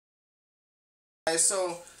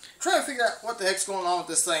So, trying to figure out what the heck's going on with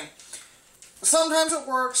this thing. Sometimes it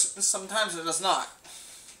works, and sometimes it does not.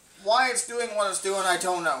 Why it's doing what it's doing, I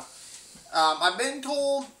don't know. I've been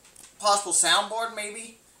told possible soundboard,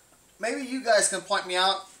 maybe. Maybe you guys can point me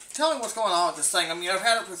out. Tell me what's going on with this thing. I mean, I've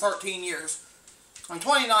had it for 13 years. I'm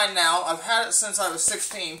 29 now. I've had it since I was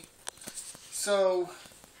 16. So,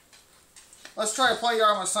 let's try to play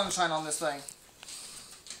Yamaha Sunshine on this thing.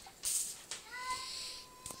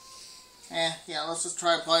 Yeah, let's just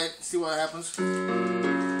try to play it, see what happens.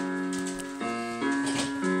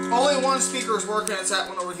 Only one speaker is working, it's that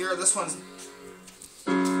one over here. This one's...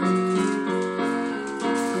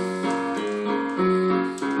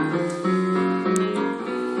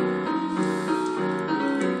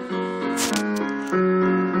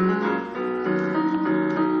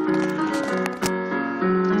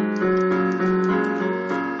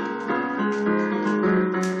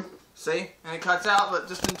 See? And it cuts out, but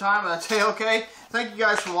just in time, that's okay. Thank you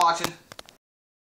guys for watching.